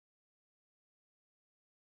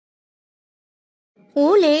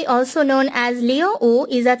Wu Lei, also known as Liu Wu,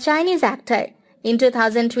 is a Chinese actor. In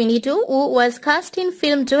 2022, Wu was cast in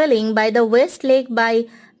film Dwelling by the West Lake by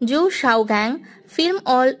Gu Xiaogang, film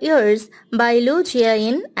All Ears by Liu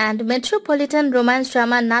Jiayin, and metropolitan romance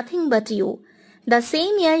drama Nothing But You. The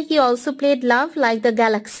same year, he also played Love Like the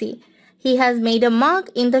Galaxy. He has made a mark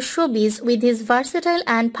in the showbiz with his versatile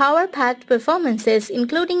and power-packed performances,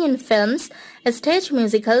 including in films, stage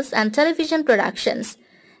musicals, and television productions.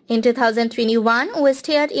 In 2021, Wu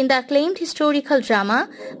starred in the acclaimed historical drama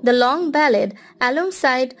The Long Ballad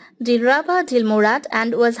alongside Dilraba Dilmurat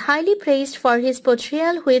and was highly praised for his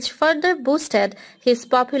portrayal, which further boosted his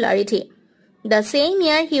popularity. The same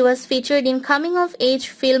year, he was featured in coming-of-age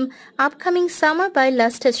film Upcoming Summer by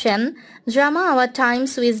Luster Chen, drama Our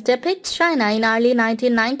Times, which depicts China in early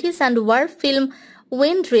 1990s, and war film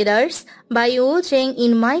Wind Ridders by Liu Jiayin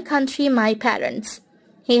in My Country, My Parents.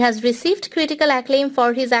 He has received critical acclaim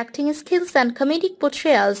for his acting skills and comedic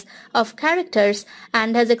portrayals of characters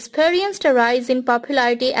and has experienced a rise in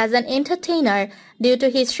popularity as an entertainer due to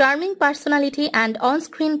his charming personality and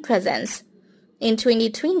on-screen presence. In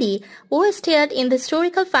 2020, Wu starred in the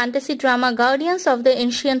historical fantasy drama Guardians of the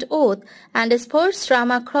Ancient Oath and sports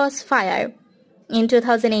drama Crossfire. In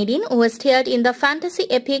 2018, Wu starred in the fantasy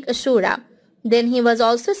epic Ashura. Then he was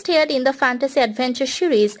also starred in the fantasy adventure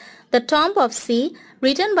series The Tomb of Sea,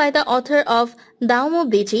 written by the author of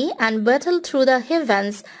Daumo Biji, and Battle Through the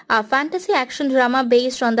Heavens, a fantasy action drama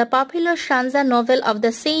based on the popular Shanzha novel of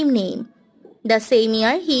the same name. The same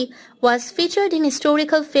year, he was featured in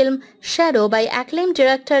historical film Shadow by acclaimed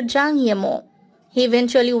director Zhang Yimou. He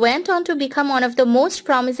eventually went on to become one of the most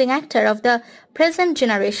promising actors of the present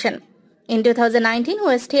generation. In 2019,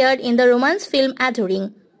 he starred in the romance film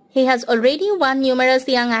Adoring. He has already won numerous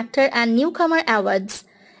Young Actor and Newcomer awards.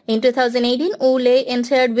 In 2018, Wu Lei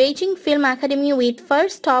entered Beijing Film Academy with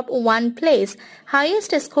first top 1 place,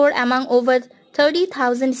 highest score among over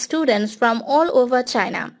 30,000 students from all over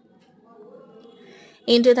China.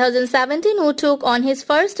 In 2017, Wu took on his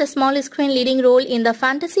first small-screen leading role in the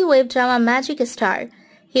fantasy web drama Magic Star.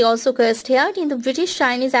 He also co-starred in the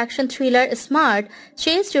British-Chinese action thriller Smart,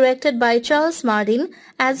 Chase directed by Charles Martin,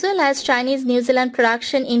 as well as Chinese-New Zealand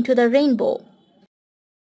production Into the Rainbow.